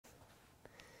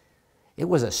It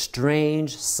was a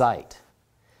strange sight,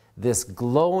 this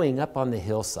glowing up on the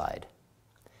hillside.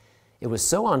 It was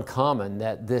so uncommon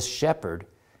that this shepherd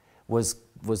was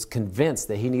convinced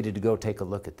that he needed to go take a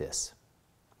look at this.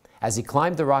 As he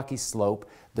climbed the rocky slope,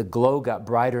 the glow got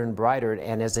brighter and brighter,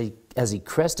 and as he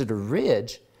crested a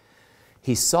ridge,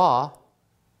 he saw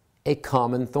a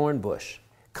common thorn bush,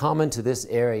 common to this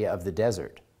area of the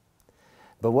desert.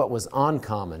 But what was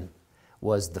uncommon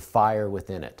was the fire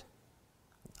within it.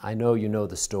 I know you know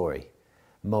the story,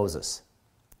 Moses.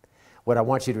 What I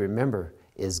want you to remember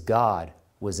is God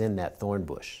was in that thorn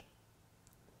bush.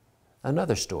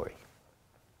 Another story.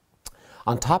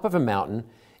 On top of a mountain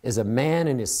is a man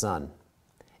and his son.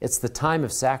 It's the time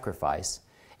of sacrifice,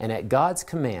 and at God's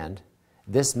command,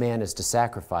 this man is to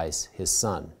sacrifice his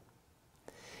son.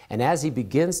 And as he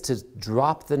begins to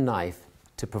drop the knife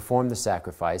to perform the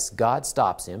sacrifice, God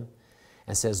stops him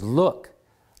and says, look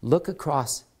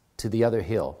across to the other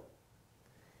hill.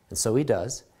 And so he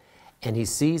does, and he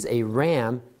sees a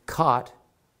ram caught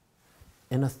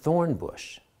in a thorn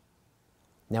bush.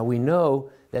 Now we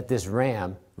know that this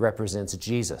ram represents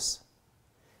Jesus,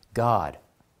 God,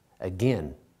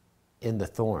 again, in the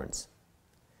thorns.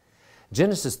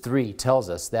 Genesis 3 tells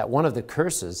us that one of the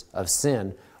curses of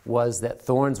sin was that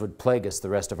thorns would plague us the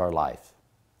rest of our life.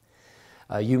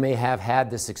 You may have had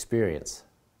this experience,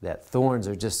 that thorns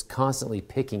are just constantly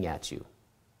picking at you.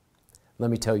 Let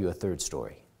me tell you a third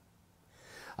story.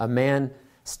 A man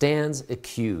stands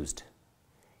accused.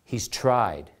 He's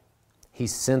tried.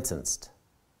 He's sentenced.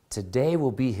 Today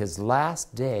will be his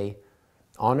last day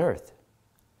on earth.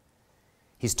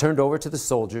 He's turned over to the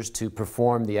soldiers to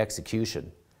perform the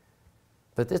execution.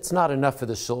 But it's not enough for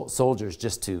the soldiers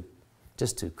just to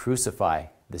crucify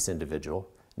this individual.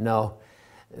 No,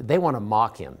 they want to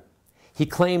mock him. He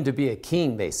claimed to be a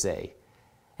king, they say.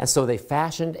 And so they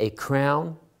fashioned a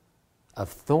crown of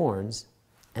thorns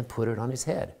and put it on his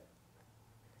head.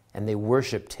 And they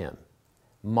worshiped him,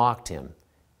 mocked him,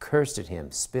 cursed at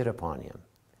him, spit upon him.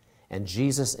 And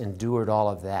Jesus endured all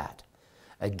of that.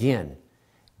 Again,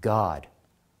 God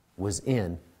was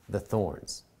in the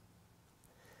thorns.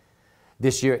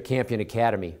 This year at Campion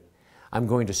Academy, I'm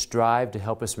going to strive to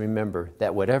help us remember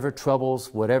that whatever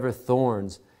troubles, whatever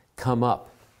thorns come up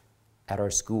at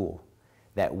our school,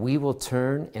 that we will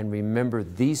turn and remember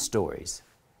these stories,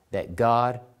 that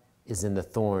God is in the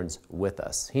thorns with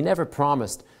us. He never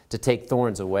promised to take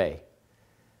thorns away.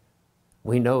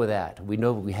 We know that. We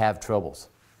know we have troubles.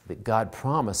 But God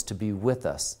promised to be with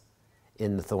us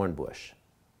in the thorn bush.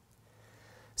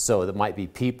 So it might be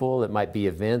people, it might be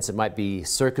events, it might be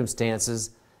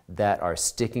circumstances that are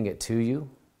sticking it to you.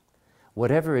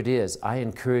 Whatever it is, I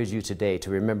encourage you today to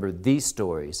remember these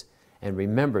stories and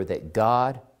remember that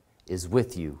God is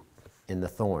with you in the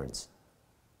thorns.